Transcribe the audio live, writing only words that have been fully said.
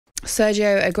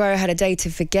Sergio Aguero had a day to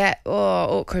forget.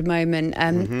 Oh, awkward moment.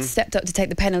 Stepped up to take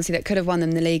the penalty that could have won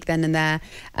them the league then and there.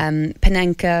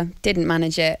 Panenka didn't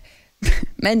manage it.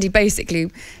 Mendy basically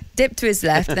dipped to his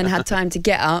left, then had time to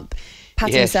get up,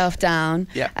 pat himself down,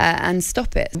 and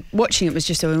stop it. Watching it was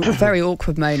just a very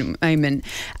awkward moment.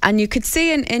 And you could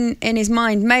see in his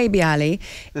mind, maybe, Ali,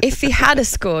 if he had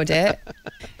scored it,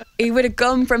 he would have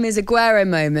gone from his Aguero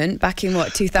moment back in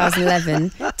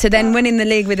 2011 to then winning the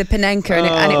league with a Panenka,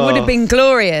 and it would have been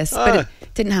glorious, but it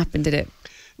didn't happen, did it?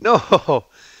 No,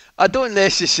 I don't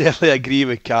necessarily agree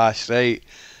with Cass, right?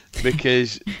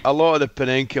 Because a lot of the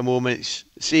Panenka moments,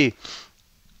 see,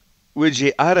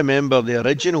 Woodsy, I remember the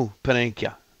original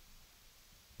Panenka,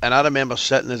 and I remember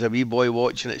sitting as a wee boy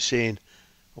watching it saying,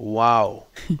 wow.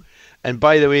 And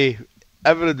by the way,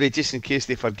 everybody, just in case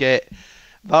they forget,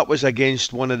 that was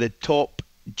against one of the top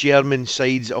German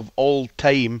sides of all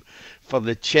time for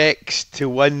the Czechs to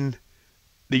win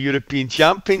the European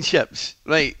Championships,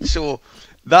 right? So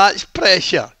that's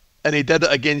pressure. And he did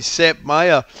it against Sepp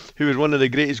Maier, who was one of the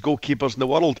greatest goalkeepers in the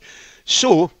world.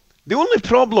 So the only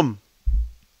problem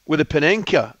with the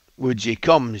Panenka, Woodsy,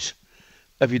 comes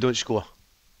if you don't score.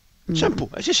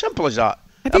 Simple. It's as simple as that.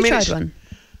 Have you tried one?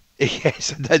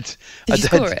 Yes, I did. Did you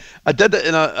score it? I did it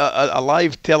in a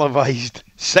live televised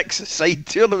 6-a-side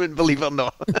tournament, believe it or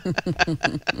not.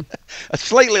 A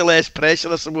slightly less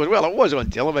pressure, I suppose. Well, it was on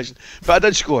television, but I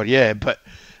did score, yeah. But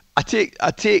I take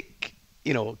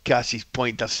you know, Cassie's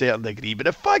point to a certain degree. But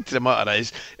the fact of the matter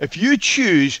is, if you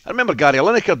choose, I remember Gary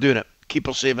Lineker doing it,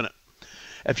 keeper saving it.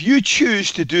 If you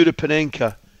choose to do the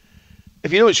Panenka,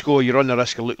 if you don't score, you run the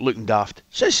risk of looking daft.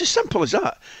 So it's as simple as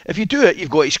that. If you do it, you've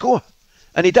got to score.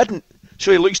 And he didn't,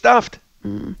 so he looks daft.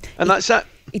 And that's it.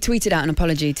 He tweeted out an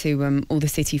apology to all the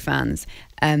City fans.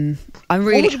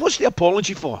 What's the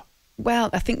apology for? Well,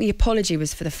 I think the apology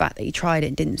was for the fact that he tried it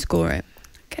and didn't score it.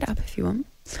 Get up if you want.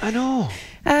 I know.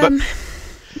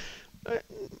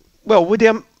 Well, would he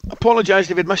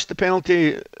apologise if he'd missed the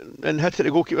penalty and hit it,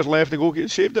 the goalkeeper's left, the goalkeeper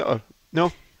saved it, or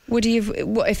no? Would he have?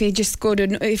 What if he just scored?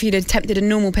 If he'd attempted a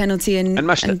normal penalty and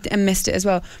missed it as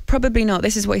well? Probably not.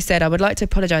 This is what he said: "I would like to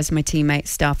apologise to my teammates,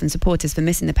 staff, and supporters for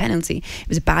missing the penalty. It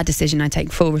was a bad decision. I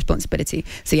take full responsibility."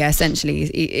 So yeah, essentially,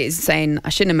 he's saying I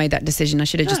shouldn't have made that decision. I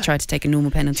should have just tried to take a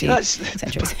normal penalty.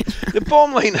 The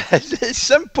bottom line is it's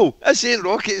simple. This ain't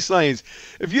rocket science.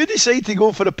 If you decide to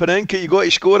go for a Panenka, you got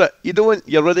to score it. You don't,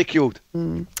 you're ridiculed.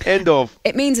 End of.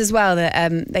 It means as well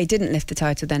that they didn't lift the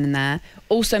title then and there.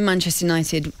 Also, Manchester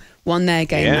United won their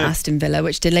game at Aston Villa,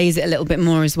 which delays it a little bit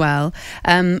more as well.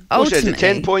 Ultimately, is it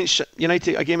 10 points,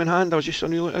 United a game in hand? I was just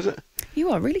on you, is it?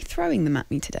 You are really throwing them at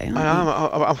me today, aren't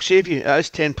you? I'll save you. It is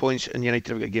 10 points and United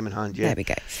have got a game in hand, yeah. There we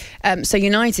go. So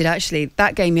United, actually,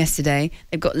 that game yesterday,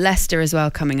 they've got Leicester as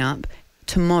well coming up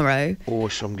tomorrow. Oh,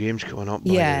 some games coming up.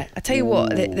 Yeah, I tell you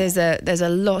what, there's a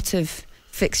lot of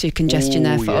fixture congestion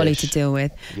there for Ollie to deal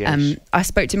with. I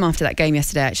spoke to him after that game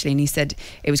yesterday actually, and he said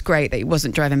it was great that he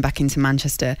wasn't driving back into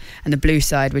Manchester and the blue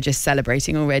side were just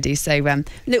celebrating already. So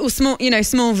little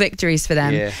small victories for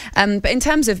them. But in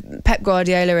terms of Pep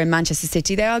Guardiola and Manchester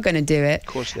City, they are going to do it. Of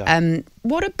course they are.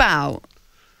 What about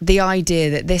the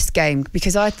idea that this game,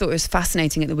 because I thought it was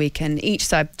fascinating at the weekend, each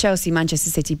side, Chelsea,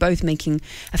 Manchester City, both making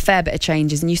a fair bit of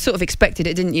changes, and you sort of expected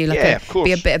it, didn't you?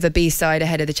 Be a bit of a B-side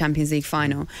ahead of the Champions League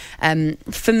final.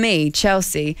 For me,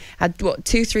 Chelsea had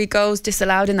 2-3 goals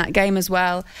disallowed in that game as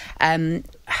well.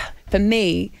 For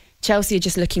me, Chelsea are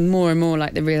just looking more and more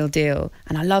like the real deal,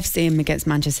 and I love seeing them against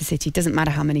Manchester City. It doesn't matter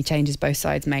how many changes both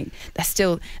sides make; they're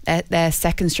still their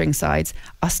second string sides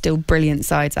are still brilliant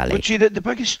sides, Ali. But see, the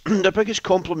biggest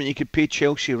compliment you could pay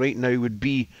Chelsea right now would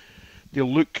be they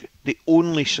look the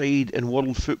only side in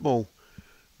world football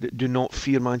that do not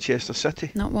fear Manchester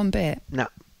City. Not one bit. Nah,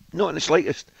 not in the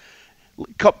slightest.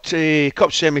 Cup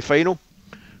semi-final,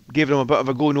 gave them a bit of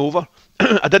a going over.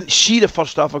 I didn't see the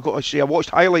first half, I've got to say. I watched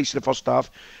highlights of the first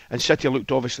half, and City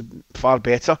looked obviously far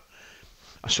better.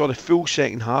 I saw the full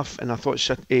second half, and I thought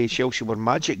Chelsea were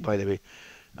magic, by the way.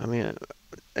 I mean,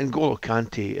 N'Golo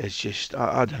Kante is just,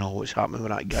 I don't know what's happening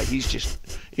with that guy.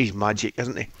 He's magic,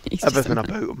 isn't he? Everything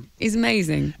about him. He's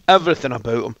amazing. Everything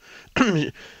about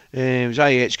him.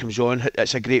 Ziyech comes on,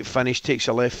 it's a great finish, takes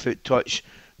a left foot touch,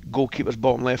 goalkeeper's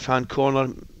bottom left hand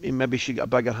corner, he maybe should get a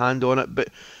bigger hand on it, but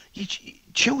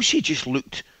Chelsea just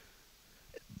looked.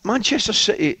 Manchester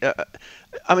City,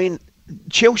 I mean,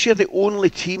 Chelsea are the only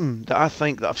team that I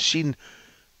think that I've seen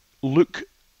look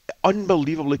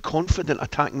unbelievably confident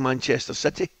attacking Manchester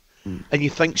City, and you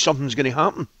think something's going to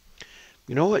happen.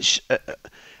 You know, it's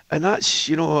and that's,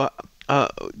 you know,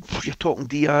 you're talking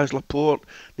Diaz, Laporte,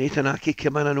 Nathan Ake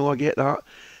come in. I know, I get that,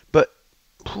 but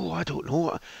I don't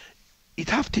know. you'd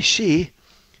have to say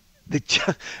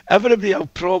everybody will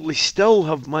probably still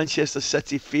have Manchester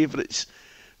City favourites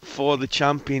for the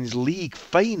Champions League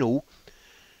final,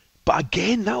 but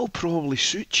again, that'll probably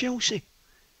suit Chelsea.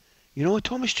 You know,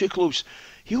 Thomas Tuchel's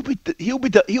he'll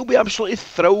be absolutely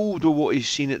thrilled with what he's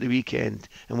seen at the weekend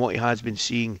and what he has been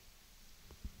seeing.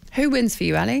 Who wins for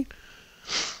you, Ali?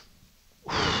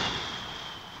 Do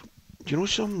you know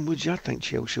something, Woodsy? I think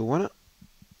Chelsea will win it.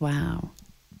 Wow.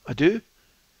 I do.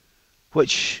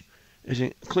 Which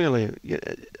isn't clearly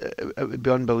it would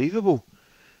be unbelievable,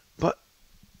 but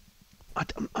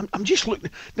I'm just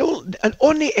looking. No, and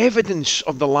on the evidence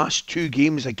of the last two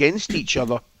games against each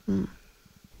other.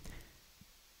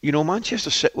 You know, Manchester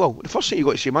City. Well, the first thing you've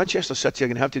got to say, Manchester City are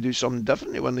going to have to do something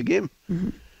different to win the game.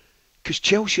 Because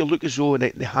Chelsea look as though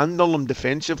they handle them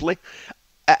defensively.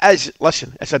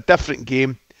 Listen, it's a different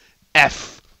game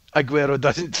if Aguero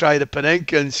doesn't try the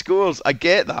Panenka and scores. I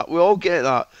get that. We all get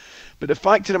that. But the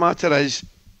fact of the matter is,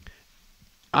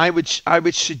 I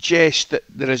would suggest that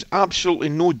there is absolutely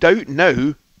no doubt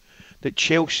now that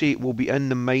Chelsea will be in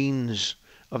the minds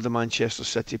of the Manchester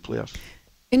City players.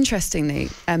 Interestingly,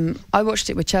 I watched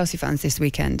it with Chelsea fans this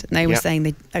weekend, and they were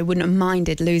saying they wouldn't have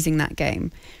minded losing that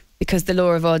game because the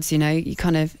law of odds, you know, you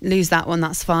kind of lose that one,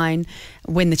 that's fine,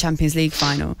 win the Champions League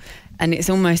final. And it's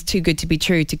almost too good to be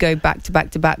true to go back to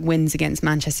back to back wins against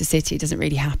Manchester City. It doesn't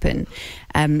really happen.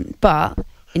 But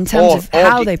in terms of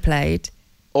how they played...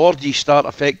 Or do you start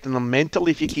affecting them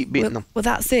mentally if you keep beating them? Well,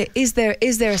 that's it. Is there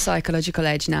a psychological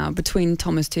edge now between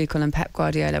Thomas Tuchel and Pep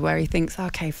Guardiola where he thinks,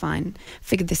 okay, fine,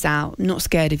 figured this out, I'm not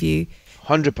scared of you?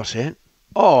 100%.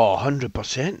 Oh,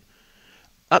 100%.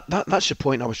 That's the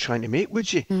point I was trying to make,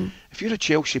 would you? If you're a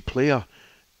Chelsea player,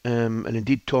 and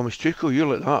indeed Thomas Tuchel,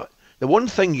 you're like that. The one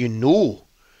thing you know,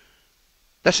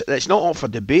 it's not up for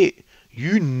debate,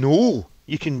 you know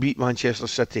you can beat Manchester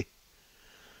City.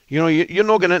 You know, you're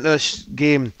not going into this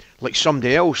game like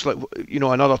somebody else, like, you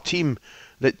know, another team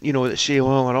that, you know, that say,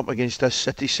 well, we're up against this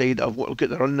City side, I've got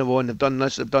the run they've on, they've done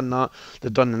this, they've done that,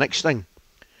 they've done the next thing.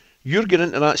 You're getting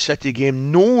into that City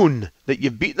game knowing that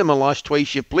you've beat them the last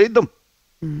twice you've played them.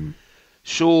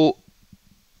 So,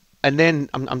 and then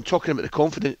I'm talking about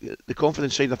the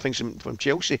confidence side of things from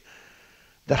Chelsea.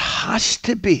 There has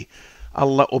to be a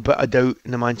little bit of doubt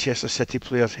in the Manchester City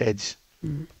players' heads.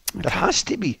 Okay. There has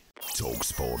to be.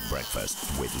 talkSPORT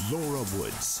Breakfast with Laura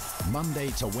Woods, Monday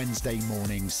to Wednesday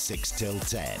mornings 6 till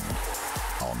 10.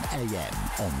 On AM,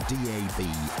 on DAB,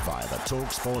 via the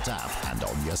talkSPORT app and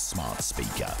on your smart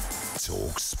speaker.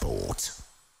 talkSPORT.